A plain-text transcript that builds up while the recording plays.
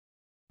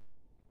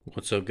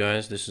What's up,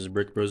 guys? This is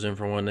Brick Bros in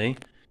for 1A.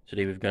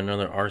 Today we've got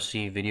another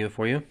RC video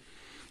for you.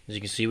 As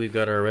you can see, we've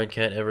got our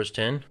Redcat Everest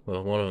 10,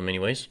 well, one of them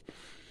anyways.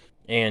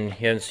 And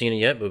you haven't seen it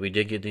yet, but we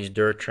did get these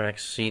Durtrax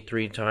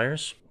C3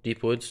 tires,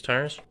 Deep Woods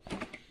tires.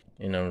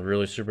 And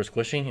really super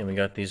squishy, and we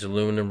got these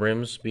aluminum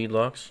rims, bead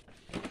locks.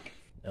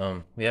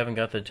 We haven't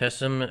got to test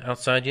them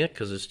outside yet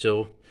because it's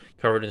still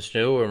covered in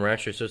snow, and we're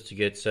actually supposed to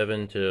get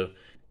 7 to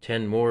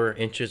 10 more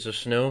inches of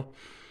snow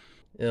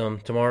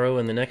tomorrow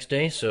and the next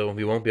day, so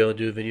we won't be able to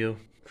do a video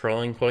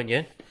crawling quite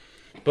yet.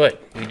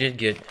 But we did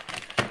get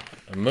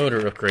a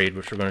motor upgrade,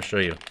 which we're going to show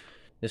you.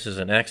 This is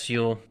an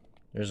Axial,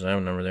 there's an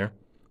item number there,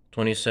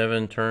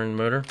 27 turn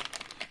motor,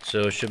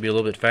 so it should be a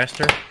little bit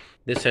faster.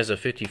 This has a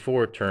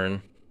 54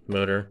 turn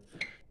motor.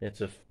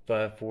 It's a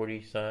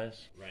 540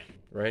 size,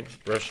 right?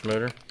 Brushed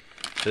motor.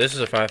 So this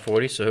is a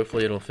 540, so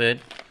hopefully it'll fit.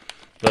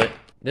 But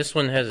this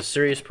one has a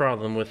serious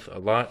problem with a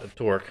lot of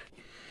torque.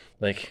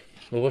 Like,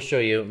 well, we'll show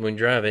you when we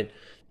drive it.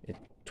 It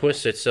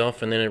twists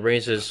itself and then it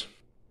raises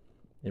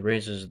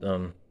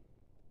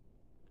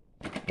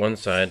one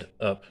side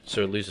up,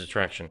 so it loses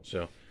traction.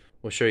 So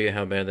we'll show you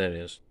how bad that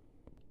is.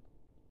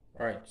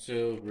 Alright,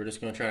 so we're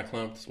just going to try to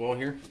climb up this wall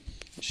here,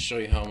 just show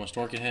you how much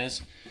torque it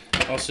has.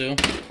 Also,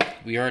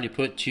 we already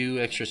put 2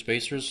 extra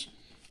spacers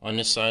on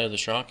this side of the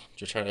shock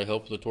to try to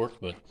help the torque,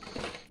 but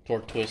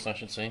torque twist I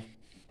should say.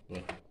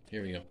 But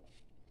here we go.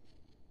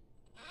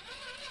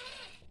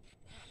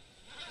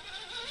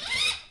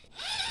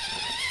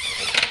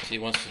 See,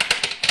 it wants to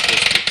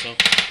twist itself.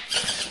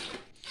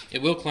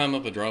 It will climb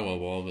up a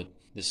drywall wall, but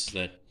this is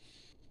that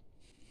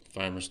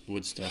fibrous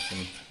wood stuff,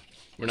 and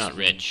we're not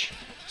rich.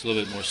 It's a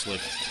little bit more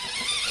slick.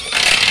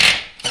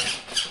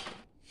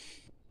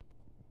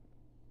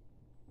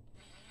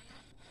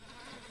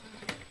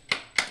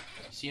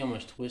 See how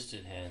much twist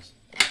it has.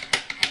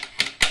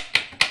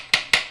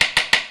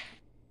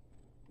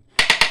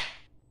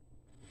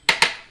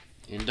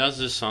 It does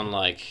this on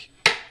like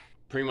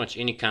pretty much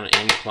any kind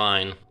of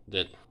incline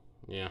that,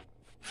 yeah.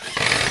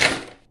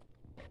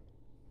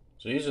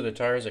 So these are the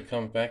tires that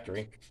come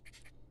factory,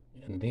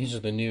 and these are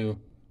the new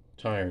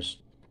tires.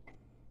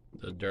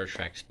 The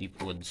Durtrax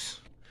Deep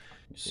Woods.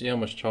 You see how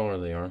much taller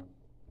they are,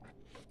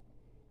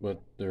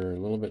 but they're a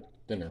little bit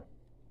thinner.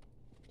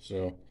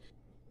 So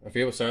I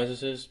forget what size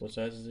this is. What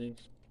size is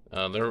these?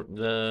 They're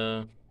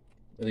the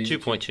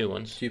 2.2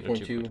 ones.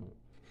 2.2.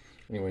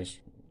 Anyways,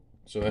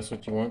 so that's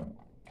what you want.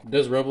 It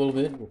does rub a little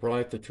bit. We'll probably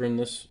have to trim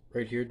this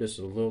right here just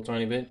a little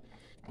tiny bit.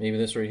 Maybe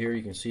this right here,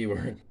 you can see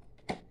where it's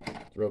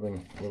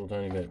rubbing a little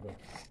tiny bit but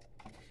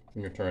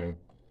when you're turning.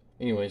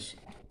 Anyways,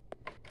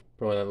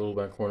 probably that little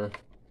back corner.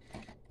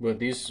 But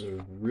these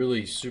are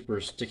really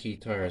super sticky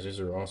tires. These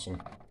are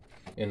awesome.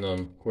 And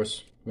of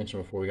course,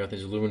 mentioned before, we got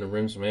these aluminum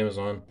rims from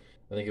Amazon.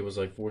 I think it was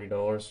like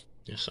 $40.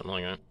 Yeah, something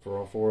like that. For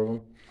all 4 of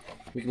them.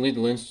 We can leave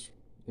the links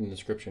in the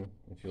description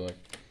if you like.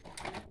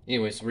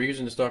 Anyways, we're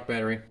using the stock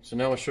battery. So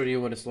now I'll show you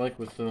what it's like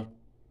with the...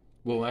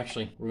 Well,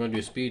 actually, we're going to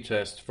do a speed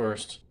test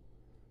first.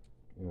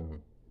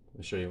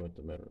 I'll show you what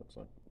the motor looks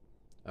like.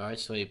 Alright,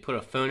 so you put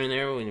a phone in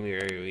there when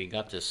we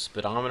got this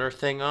speedometer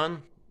thing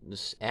on,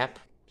 this app.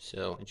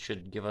 So it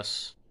should give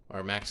us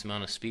our max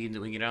amount of speed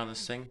that we get out of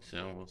this thing.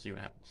 So we'll see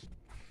what happens.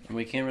 And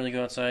we can't really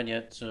go outside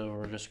yet, so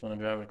we're just going to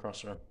drive it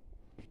across our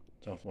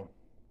top floor.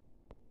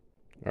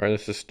 Alright,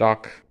 this is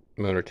stock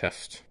motor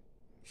test.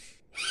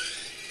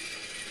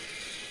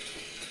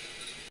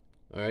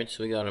 Alright,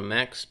 so we got a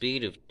max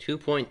speed of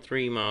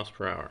 2.3 miles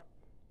per hour.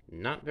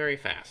 Not very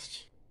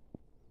fast.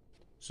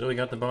 So we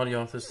got the body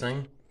off this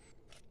thing.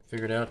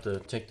 Figured out to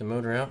take the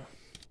motor out.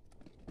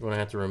 We're going to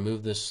have to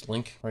remove this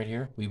link right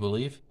here, we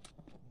believe.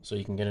 So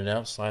you can get it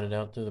out, slide it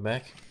out to the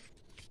back.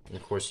 And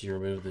of course you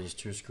remove these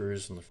 2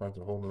 screws in the front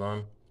to hold it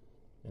on.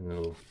 And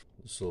then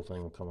this little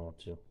thing will come off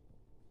too.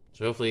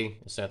 So hopefully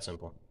it's that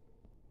simple.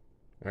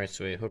 Alright,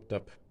 so we hooked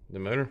up the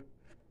motor.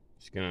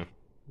 Just gonna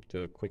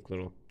do a quick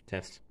little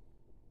test.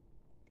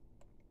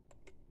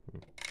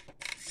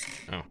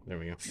 Oh, there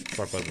we go.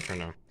 Spark button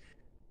turned on.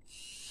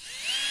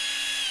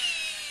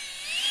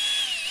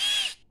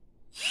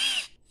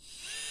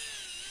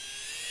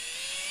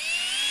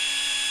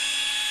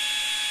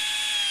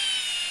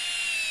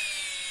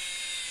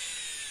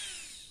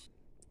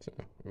 So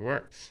it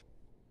works.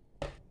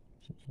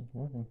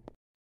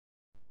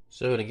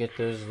 So to get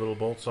those little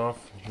bolts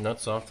off,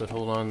 nuts off that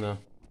hold on the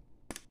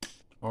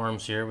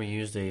arms here, we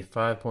used a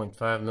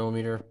 5.5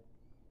 millimeter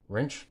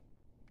wrench.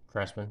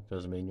 Craftsman,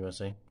 because it's made in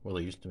USA. Well,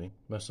 they used to be.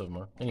 Most of them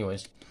are.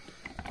 Anyways.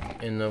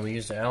 And we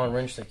used the Allen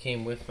wrench that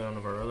came with one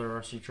of our other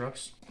RC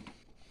trucks.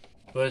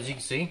 But as you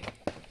can see,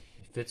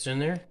 it fits in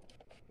there.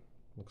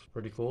 Looks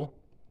pretty cool.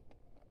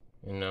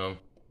 And we're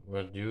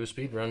going to do a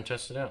speed run and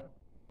test it out.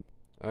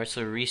 Alright,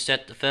 so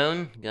reset the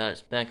phone. Got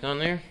it back on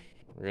there.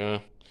 We're going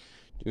to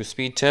do a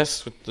speed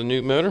test with the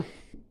new motor.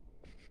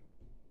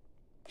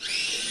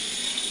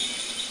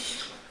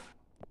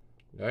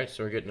 Alright,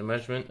 so we're getting a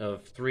measurement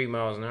of 3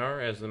 miles an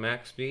hour as the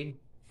max speed.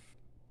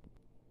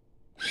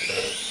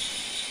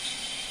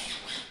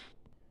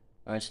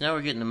 Alright, so now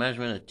we're getting a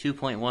measurement of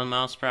 2.1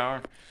 miles per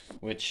hour,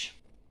 which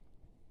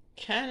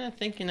kind of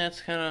thinking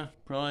that's kind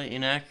of probably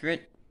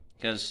inaccurate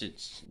because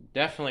it's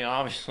definitely,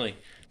 obviously,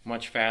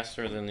 much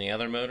faster than the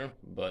other motor,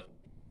 but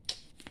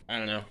I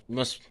don't know.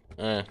 Must,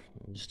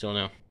 just don't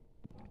know.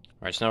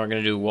 Alright, so now we're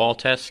going to do wall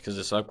tests because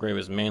this upgrade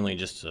was mainly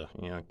just to,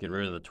 get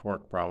rid of the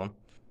torque problem.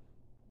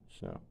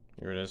 So,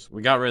 here it is.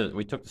 We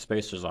took the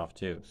spacers off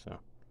too, so.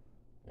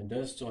 It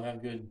does still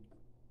have good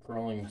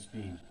crawling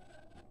speed.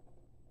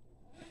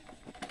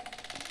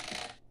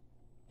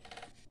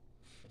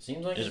 It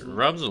seems like It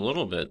rubs a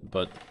little bit,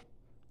 but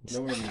it's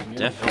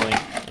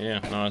definitely,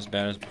 not as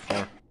bad as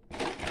before.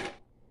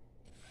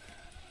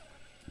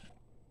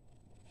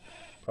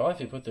 Probably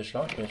if you put the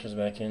shock absorbers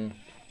back in.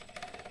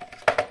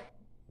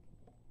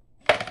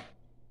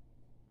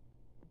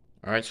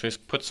 Alright, so let's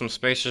put some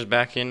spacers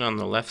back in on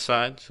the left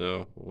side,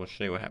 so we'll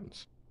show you what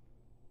happens.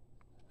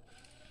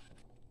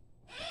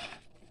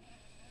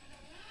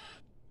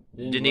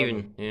 Didn't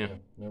even,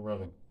 no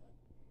rubbing.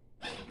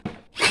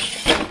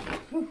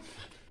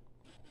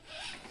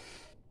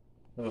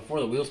 Before,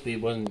 the wheel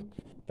speed wasn't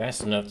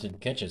fast enough to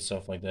catch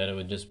itself like that. It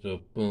would just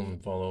go boom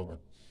and fall over.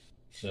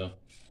 So,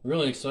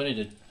 really excited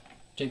to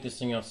take this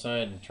thing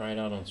outside and try it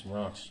out on some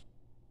rocks.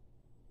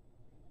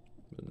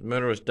 The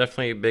motor was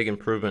definitely a big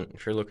improvement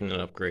if you're looking at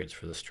upgrades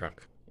for this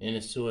truck. And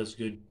it still has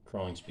good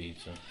crawling speed.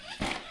 So,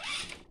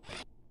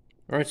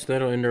 alright, so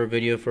that'll end our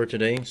video for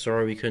today.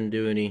 Sorry we couldn't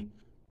do any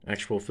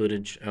actual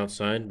footage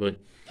outside, but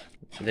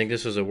I think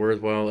this was a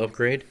worthwhile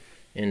upgrade.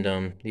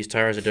 And these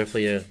tires are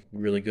definitely a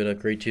really good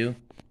upgrade too.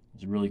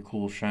 It's really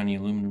cool shiny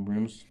aluminum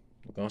rims.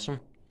 Look awesome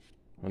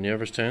on the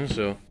Everest 10.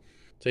 So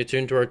stay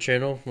tuned to our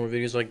channel for more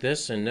videos like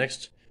this. And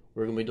next,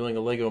 we're going to be doing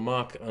a Lego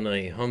mock on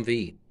a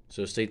Humvee.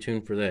 So stay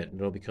tuned for that.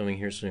 It'll be coming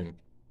here soon.